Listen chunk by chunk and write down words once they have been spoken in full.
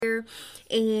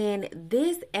And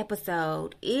this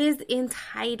episode is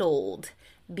entitled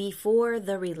Before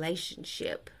the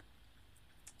Relationship.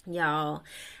 Y'all,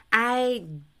 I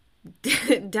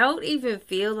don't even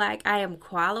feel like I am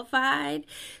qualified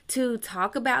to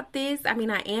talk about this. I mean,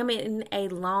 I am in a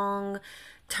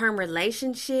long-term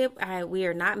relationship. We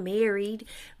are not married,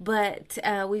 but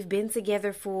we've been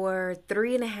together for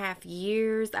 3.5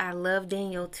 years. I love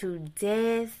Daniel to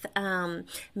death.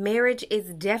 Marriage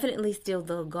is definitely still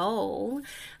the goal,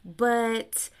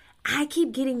 but I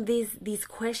keep getting these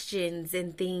questions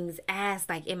and things asked,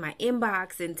 like in my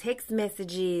inbox and text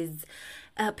messages.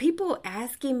 People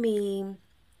asking me,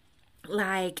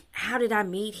 like, how did I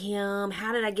meet him?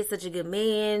 How did I get such a good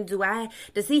man?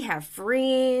 Does he have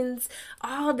friends?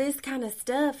 All this kind of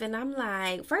stuff. And I'm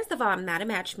like, first of all, I'm not a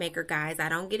matchmaker, guys. I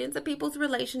don't get into people's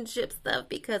relationship stuff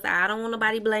because I don't want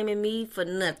nobody blaming me for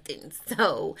nothing.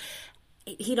 So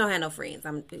he don't have no friends.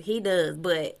 He does,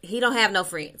 but he don't have no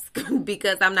friends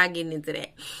because I'm not getting into that.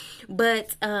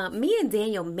 But me and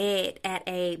Daniel met at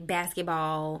a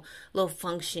basketball little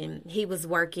function. He was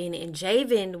working, and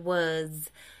Javen was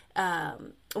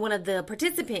one of the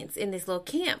participants in this little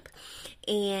camp.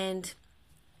 And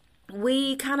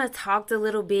we kind of talked a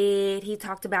little bit. He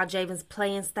talked about Javen's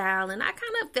playing style, and I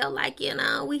kind of felt like,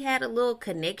 we had a little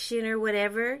connection or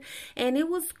whatever, and it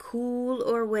was cool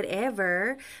or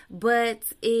whatever,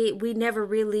 but we never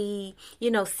really,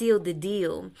 sealed the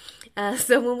deal.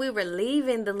 So when we were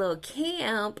leaving the little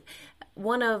camp,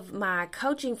 one of my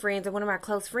coaching friends or one of my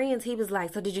close friends, he was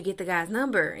like, so did you get the guy's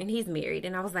number? And he's married.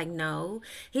 And I was like, no.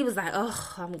 He was like,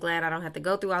 oh, I'm glad I don't have to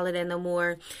go through all of that no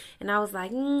more. And I was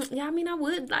like, yeah, I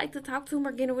would like to talk to him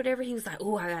again or whatever. He was like,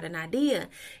 oh, I got an idea.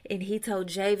 And he told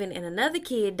Javen and another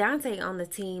kid, Dante, on the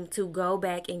team to go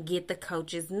back and get the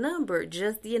coach's number,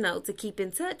 just, to keep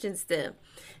in touch and stuff.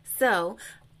 So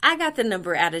I got the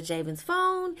number out of Javen's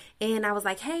phone, and I was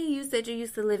like, hey, you said you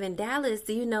used to live in Dallas.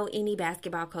 Do you know any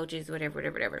basketball coaches,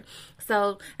 whatever.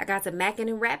 So I got to macking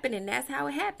and rapping, and that's how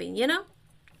it happened,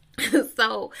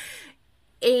 So,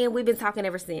 and we've been talking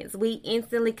ever since. We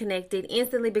instantly connected,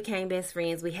 instantly became best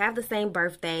friends. We have the same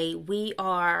birthday. We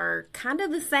are kind of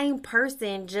the same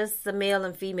person, just a male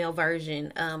and female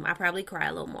version. I probably cry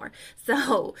a little more.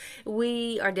 So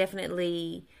we are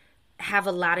definitely have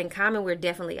a lot in common. We're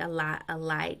definitely a lot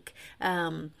alike.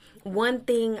 One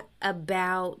thing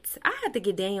about, I had to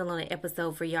get Daniel on an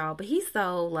episode for y'all, but he's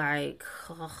so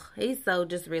he's so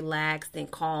just relaxed and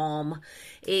calm.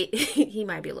 He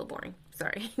might be a little boring.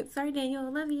 Sorry, Daniel, I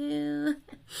love you.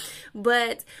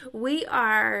 But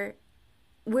we're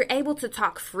able to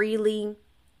talk freely.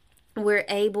 We're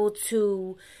able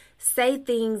to say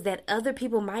things that other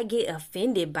people might get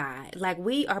offended by. Like,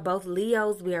 we are both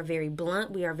Leos. We are very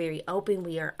blunt. We are very open.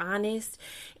 We are honest.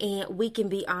 And we can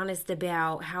be honest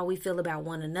about how we feel about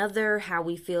one another, how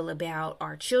we feel about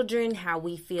our children, how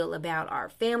we feel about our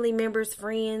family members,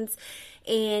 friends.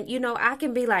 And, I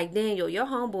can be like, Daniel, your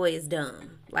homeboy is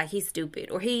dumb. Like, he's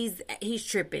stupid, or he's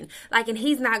tripping. Like, and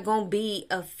he's not going to be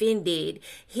offended.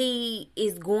 He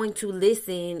is going to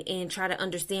listen and try to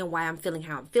understand why I'm feeling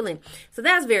how I'm feeling. So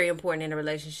that's very important in a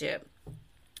relationship,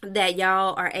 that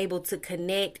y'all are able to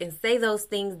connect and say those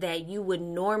things that you would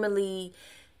normally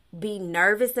be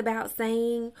nervous about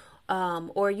saying,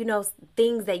 or,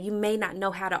 things that you may not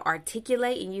know how to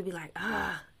articulate, and you be like,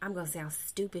 I'm going to sound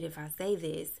stupid if I say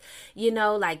this.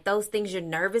 Like those things you're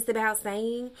nervous about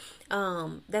saying.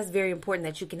 That's very important,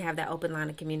 that you can have that open line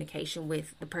of communication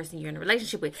with the person you're in a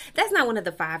relationship with. That's not one of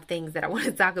the 5 things that I want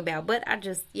to talk about, but I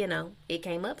just, it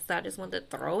came up, so I just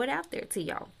wanted to throw it out there to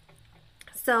y'all.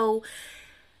 So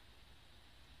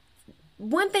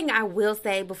one thing I will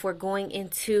say before going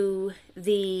into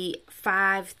the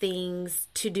 5 things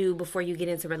to do before you get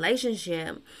into a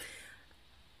relationship,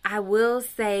 I will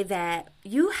say that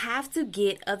you have to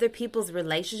get other people's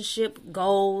relationship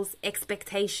goals,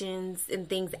 expectations, and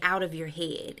things out of your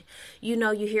head. You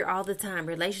hear all the time,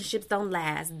 relationships don't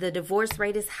last. The divorce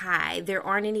rate is high. There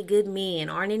aren't any good men,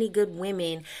 aren't any good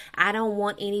women. I don't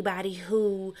want anybody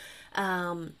who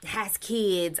has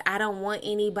kids. I don't want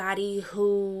anybody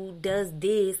who does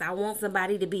this. I want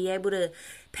somebody to be able to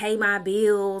pay my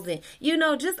bills, and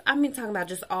talking about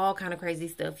just all kind of crazy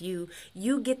stuff. You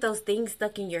get those things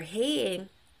stuck in your head,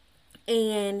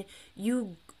 and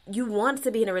you want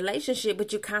to be in a relationship,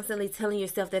 but you're constantly telling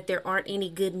yourself that there aren't any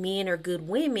good men or good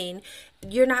women.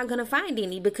 You're not going to find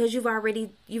any, because you've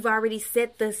already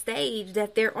set the stage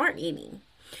that there aren't any.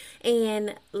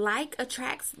 And like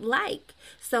attracts like.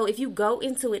 So if you go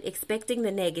into it expecting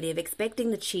the negative,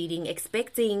 expecting the cheating,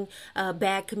 expecting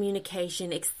bad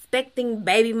communication, expecting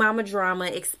baby mama drama,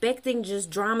 expecting just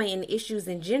drama and issues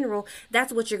in general,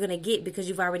 that's what you're going to get because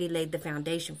you've already laid the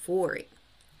foundation for it.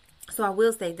 So I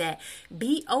will say that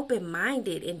be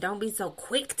open-minded and don't be so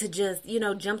quick to just,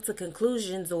 jump to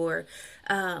conclusions or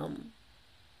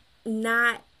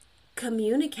not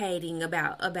communicating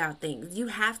about things. You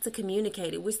have to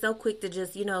communicate it. We're so quick to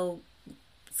just,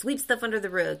 sweep stuff under the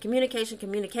rug. Communication.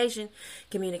 I'm going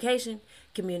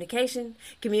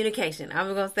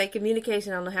to say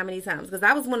communication I don't know how many times because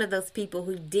I was one of those people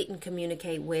who didn't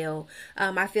communicate well.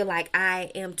 I feel like I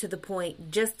am to the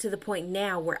point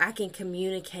now where I can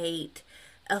communicate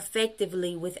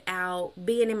effectively without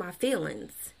being in my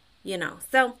feelings,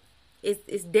 So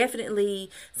it's definitely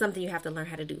something you have to learn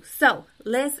how to do. So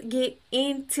let's get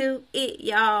into it,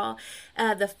 y'all.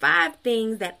 The 5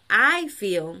 things that I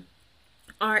feel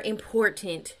are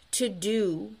important to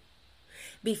do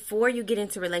before you get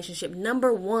into a relationship.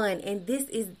 Number 1, and this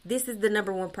is the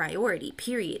number 1 priority,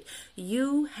 period.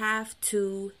 You have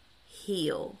to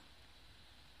heal.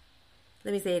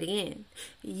 Let me say it again.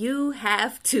 You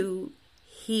have to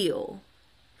heal.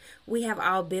 We have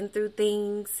all been through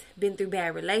things, been through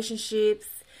bad relationships,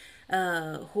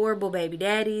 horrible baby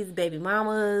daddies, baby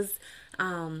mamas.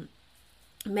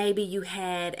 Maybe you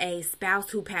had a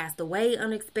spouse who passed away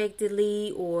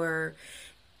unexpectedly, or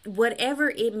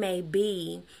whatever it may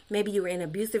be. Maybe you were in an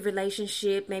abusive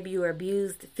relationship. Maybe you were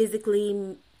abused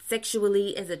physically,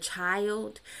 sexually as a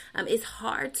child. It's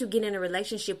hard to get in a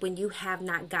relationship when you have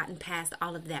not gotten past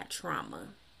all of that trauma,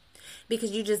 because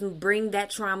you just bring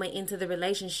that trauma into the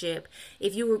relationship.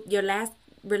 If your last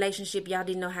relationship, y'all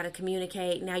didn't know how to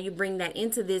communicate, now you bring that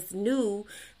into this new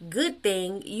good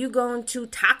thing, you're going to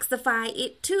toxify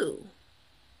it too.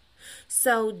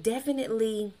 So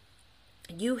definitely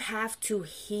you have to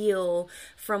heal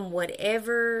from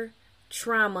whatever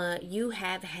trauma you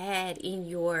have had in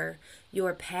your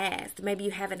past. Maybe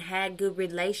you haven't had good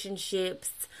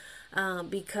relationships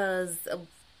because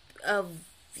of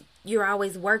you're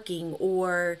always working,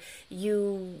 or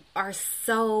you are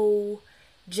so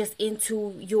just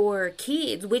into your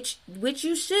kids, which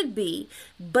you should be,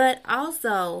 but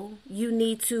also you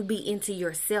need to be into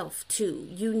yourself too.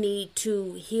 You need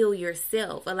to heal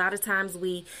yourself. A lot of times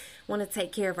we want to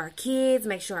take care of our kids,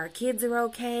 make sure our kids are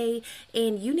okay,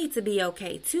 and you need to be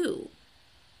okay too.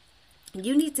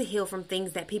 You need to heal from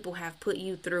things that people have put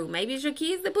you through. Maybe it's your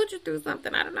kids that put you through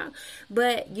something, I don't know.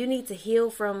 But you need to heal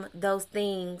from those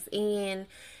things, and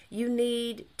you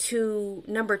need to,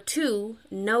 number 2,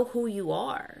 know who you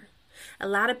are. A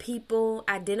lot of people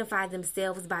identify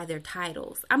themselves by their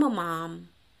titles. I'm a mom.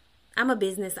 I'm a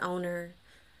business owner.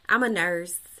 I'm a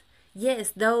nurse.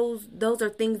 Yes, those are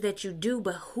things that you do,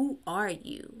 but who are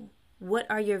you? What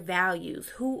are your values?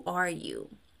 Who are you?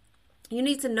 You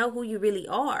need to know who you really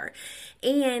are.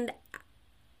 And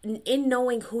in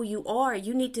knowing who you are,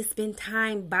 you need to spend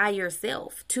time by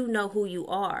yourself to know who you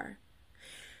are.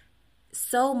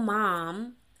 So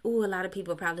mom, a lot of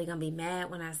people are probably going to be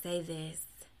mad when I say this.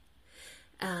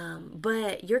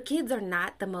 But your kids are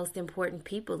not the most important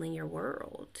people in your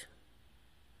world.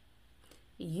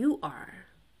 You are.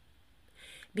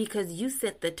 Because you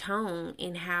set the tone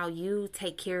in how you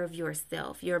take care of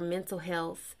yourself, your mental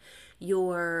health,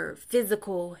 your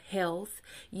physical health.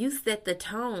 You set the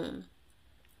tone.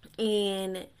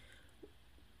 And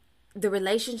the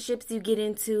relationships you get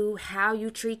into, how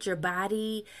you treat your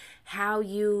body, how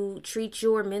you treat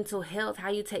your mental health, how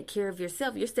you take care of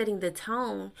yourself, you're setting the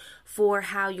tone for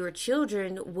how your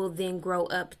children will then grow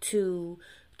up to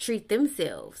treat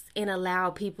themselves and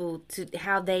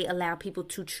how they allow people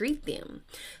to treat them.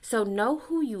 So know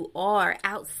who you are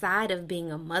outside of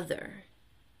being a mother,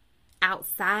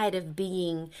 outside of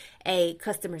being a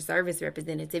customer service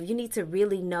representative. You need to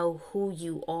really know who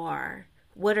you are.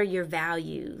 What are your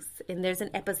values? And there's an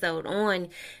episode on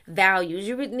values.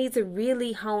 You need to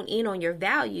really hone in on your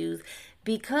values,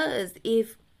 because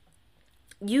if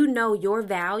you know your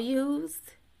values,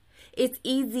 it's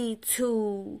easy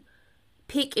to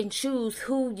pick and choose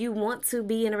who you want to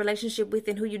be in a relationship with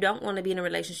and who you don't want to be in a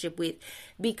relationship with,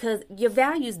 because your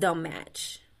values don't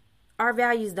match. Our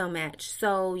values don't match.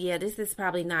 So yeah, this is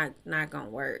probably not gonna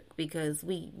work, because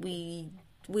we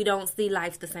don't see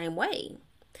life the same way.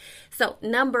 So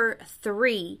number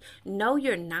 3, know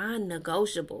your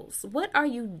non-negotiables. What are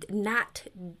you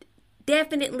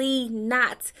definitely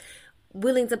not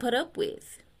willing to put up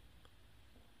with?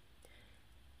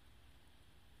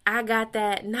 I got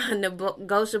that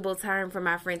non-negotiable term from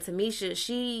my friend Tamisha.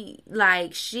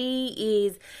 She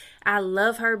is, I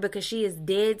love her because she is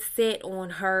dead set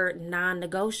on her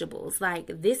non-negotiables.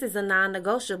 Like, this is a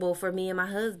non-negotiable for me and my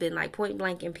husband, like point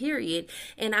blank and period.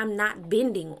 And I'm not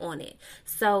bending on it.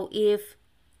 So if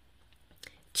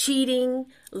cheating,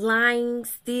 lying,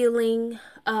 stealing,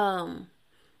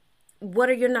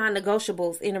 what are your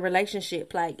non-negotiables in a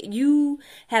relationship? Like, you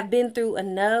have been through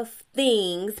enough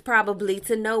things probably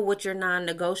to know what your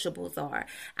non-negotiables are.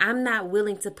 I'm not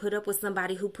willing to put up with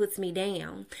somebody who puts me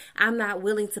down. I'm not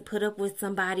willing to put up with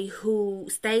somebody who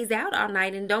stays out all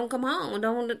night and don't come home.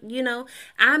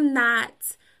 I'm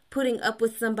not putting up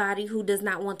with somebody who does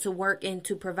not want to work and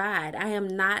to provide. I am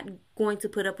not going to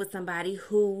put up with somebody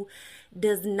who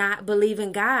does not believe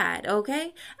in God,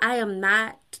 okay?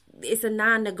 It's a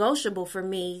non-negotiable for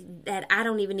me that I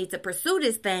don't even need to pursue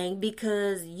this thing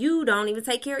because you don't even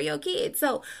take care of your kids.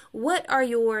 So what are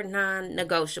your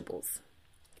non-negotiables?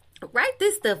 Write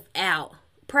this stuff out.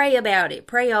 Pray about it.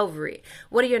 Pray over it.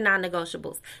 What are your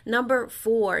non-negotiables? Number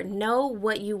 4, know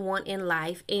what you want in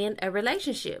life and a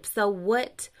relationship. So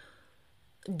what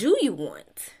do you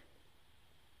want?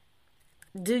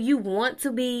 Do you want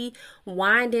to be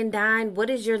wined and dined? What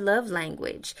is your love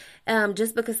language?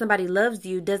 Just because somebody loves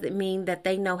you doesn't mean that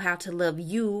they know how to love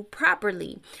you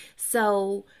properly.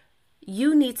 So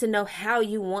you need to know how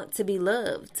you want to be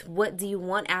loved. What do you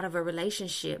want out of a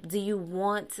relationship? Do you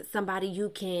want somebody you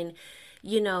can,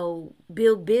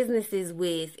 build businesses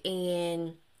with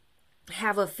and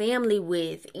have a family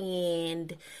with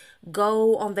and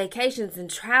go on vacations and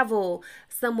travel,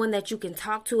 someone that you can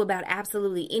talk to about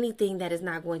absolutely anything that is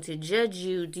not going to judge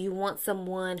you? Do you want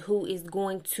someone who is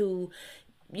going to,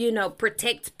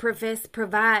 protect, profess,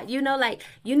 provide? You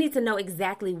need to know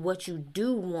exactly what you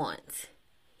do want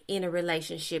in a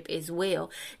relationship as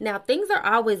well. Now, things are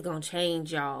always going to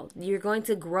change, y'all. You're going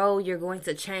to grow, you're going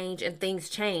to change, and things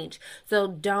change. So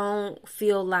don't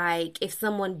feel like if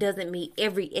someone doesn't meet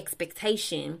every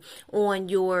expectation on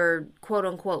your quote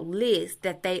unquote list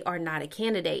that they are not a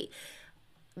candidate.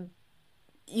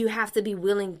 You have to be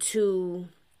willing to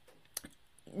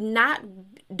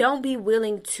don't be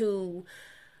willing to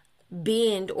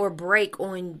bend or break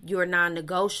on your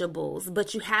non-negotiables,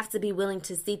 but you have to be willing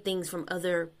to see things from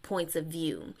other points of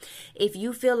view. If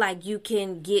you feel like you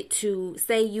can get to,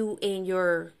 say you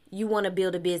want to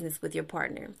build a business with your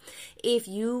partner. If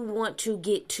you want to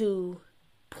get to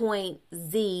point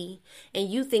Z and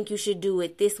you think you should do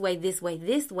it this way,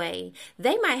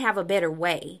 they might have a better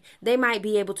way. They might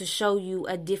be able to show you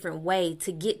a different way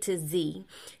to get to Z.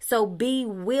 So be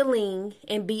willing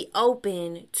and be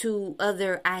open to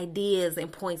other ideas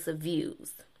and points of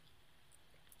views.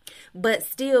 But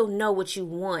still know what you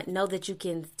want. Know that you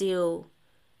can still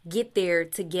get there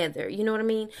together. You know what I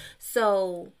mean?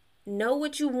 So know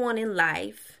what you want in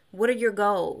life. What are your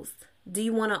goals? Do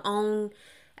you want to own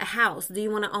a house? Do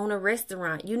you want to own a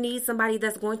restaurant? You need somebody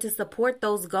that's going to support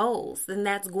those goals and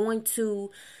that's going to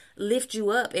lift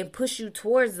you up and push you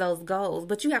towards those goals.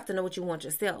 But you have to know what you want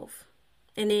yourself.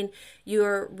 And then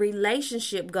your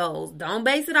relationship goals. Don't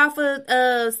base it off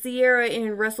of Sierra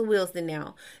and Russell Wilson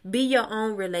now. Be your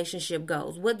own relationship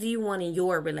goals. What do you want in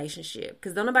your relationship?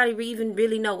 Because don't nobody even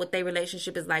really know what their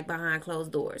relationship is like behind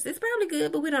closed doors. It's probably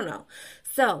good, but we don't know.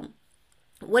 So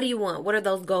what do you want? What are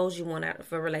those goals you want out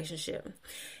of a relationship?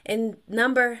 And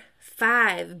number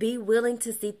 5, be willing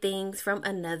to see things from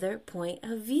another point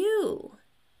of view.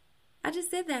 I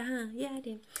just said that, huh? Yeah, I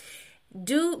did.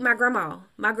 My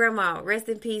grandma, rest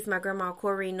in peace, my grandma,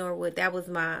 Corrine Norwood, that was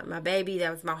my baby,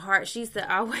 that was my heart. She used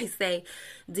to always say,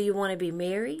 do you want to be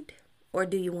married or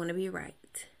do you want to be right?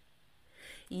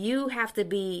 You have to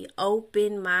be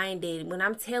open-minded. When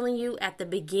I'm telling you, at the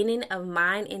beginning of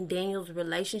mine and Daniel's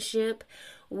relationship,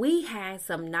 we had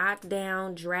some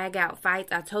knockdown, drag-out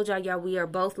fights. I told y'all we are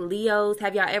both Leos.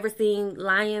 Have y'all ever seen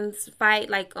lions fight,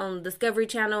 like on Discovery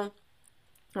Channel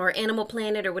or Animal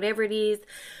Planet or whatever it is?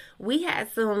 We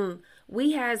had some,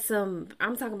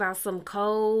 I'm talking about some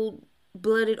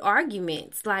cold-blooded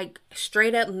arguments, like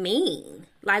straight up mean.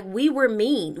 Like we were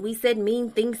mean. We said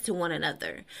mean things to one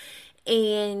another.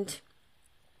 And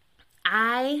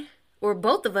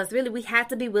both of us, really, we had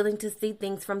to be willing to see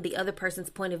things from the other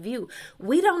person's point of view.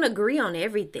 We don't agree on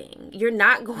everything. You're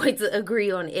not going to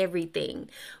agree on everything.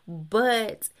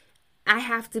 But I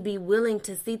have to be willing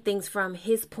to see things from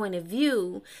his point of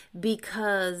view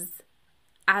because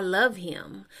I love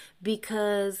him,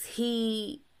 because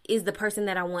he is the person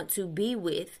that I want to be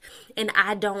with. And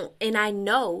I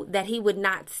know that he would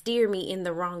not steer me in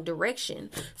the wrong direction.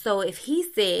 So if he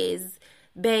says,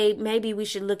 babe, maybe we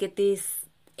should look at this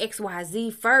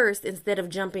XYZ first instead of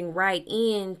jumping right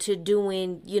into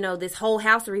doing, this whole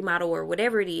house remodel or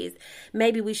whatever it is.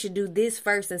 Maybe we should do this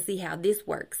first and see how this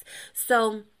works.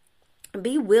 So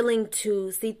be willing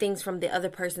to see things from the other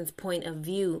person's point of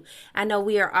view. I know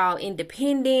we are all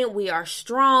independent. We are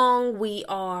strong. We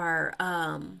are,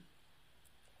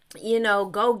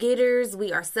 go-getters.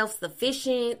 We are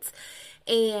self-sufficient.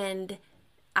 And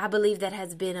I believe that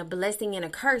has been a blessing and a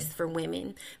curse for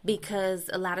women, because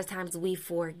a lot of times we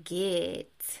forget.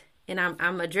 And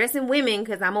I'm addressing women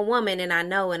because I'm a woman and I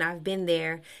know, and I've been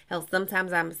there. Hell,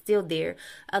 sometimes I'm still there.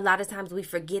 A lot of times we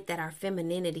forget that our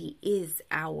femininity is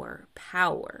our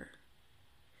power.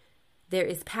 There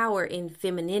is power in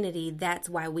femininity. That's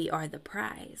why we are the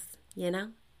prize,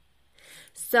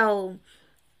 So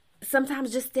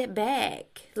sometimes just step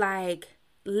back. Like,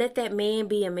 let that man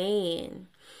be a man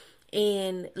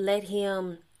and let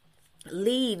him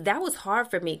lead. That was hard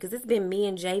for me because it's been me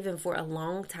and Javen for a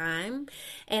long time,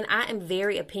 and I am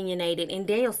very opinionated, and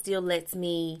Daniel still lets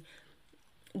me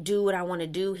do what I want to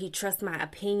do. He trusts my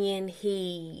opinion.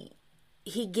 He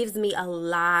gives me a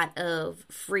lot of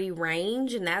free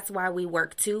range, and that's why we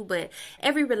work too. But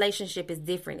every relationship is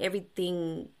different.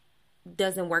 Everything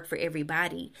doesn't work for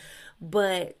everybody.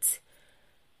 But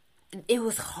it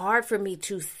was hard for me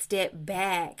to step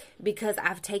back because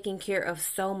I've taken care of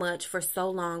so much for so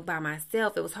long by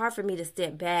myself. It was hard for me to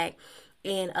step back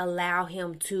and allow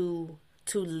him to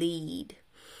lead.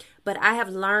 But I have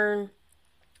learned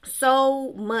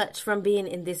so much from being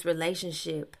in this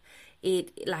relationship.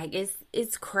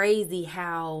 It's crazy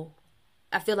how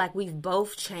I feel like we've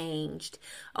both changed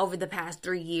over the past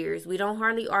 3 years. We don't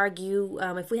hardly argue.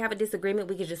 If we have a disagreement,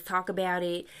 we can just talk about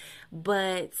it.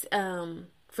 But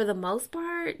for the most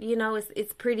part,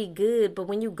 it's pretty good. But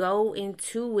when you go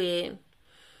into it,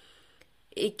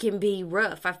 it can be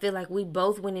rough. I feel like we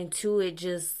both went into it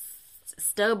just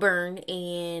stubborn,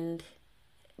 and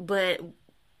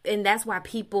that's why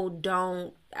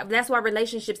that's why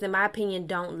relationships, in my opinion,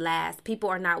 don't last. People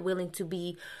are not willing to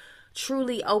be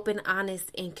truly open,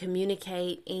 honest, and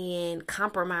communicate and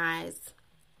compromise,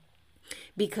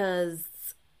 because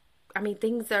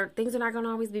things are not going to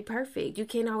always be perfect. You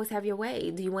can't always have your way.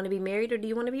 Do you want to be married or do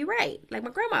you want to be right? Like my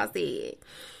grandma said.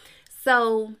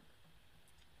 So,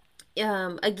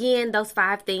 again, those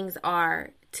 5 things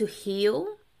are to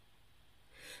heal,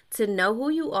 to know who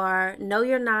you are, know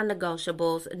your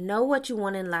non-negotiables, know what you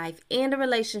want in life and a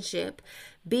relationship,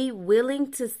 be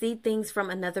willing to see things from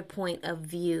another point of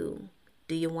view.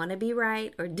 Do you want to be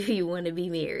right or do you want to be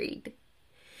married?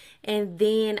 And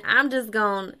then I'm just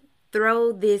going to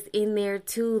throw this in there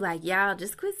too, like, y'all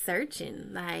just quit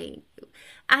searching. Like,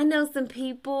 I know some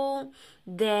people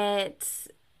that,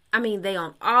 they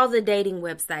on all the dating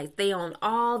websites, they on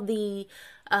all the,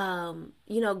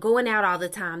 going out all the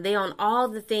time, they on all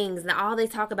the things, and all they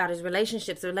talk about is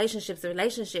relationships.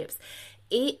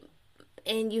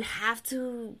 And you have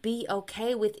to be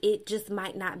okay with it. Just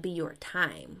might not be your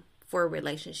time for a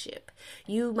relationship.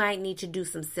 You might need to do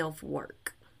some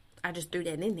self-work. I just threw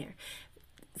that in there.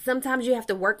 Sometimes you have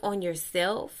to work on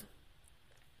yourself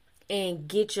and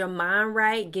get your mind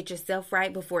right, get yourself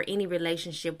right before any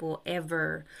relationship will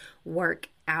ever work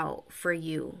out for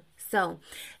you. So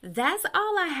that's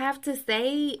all I have to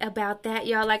say about that,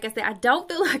 y'all. Like I said, I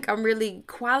don't feel like I'm really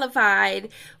qualified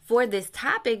for this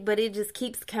topic, but it just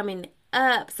keeps coming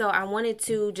up. So I wanted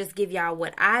to just give y'all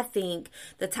what I think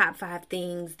the top 5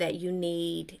 things that you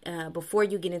need before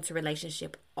you get into a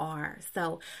relationship are.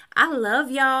 So I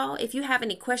love y'all. If you have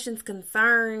any questions,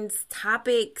 concerns,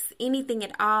 topics, anything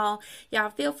at all,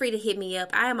 y'all feel free to hit me up.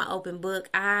 I am an open book.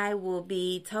 I will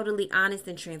be totally honest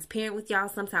and transparent with y'all.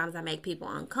 Sometimes I make people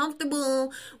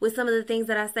uncomfortable with some of the things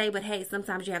that I say, but hey,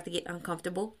 sometimes you have to get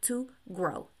uncomfortable to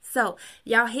grow. So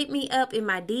y'all hit me up in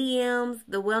my DMs,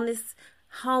 the Wellness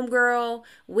Homegirl,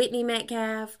 Whitney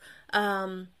Metcalf.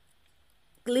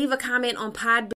 Leave a comment on Podbean.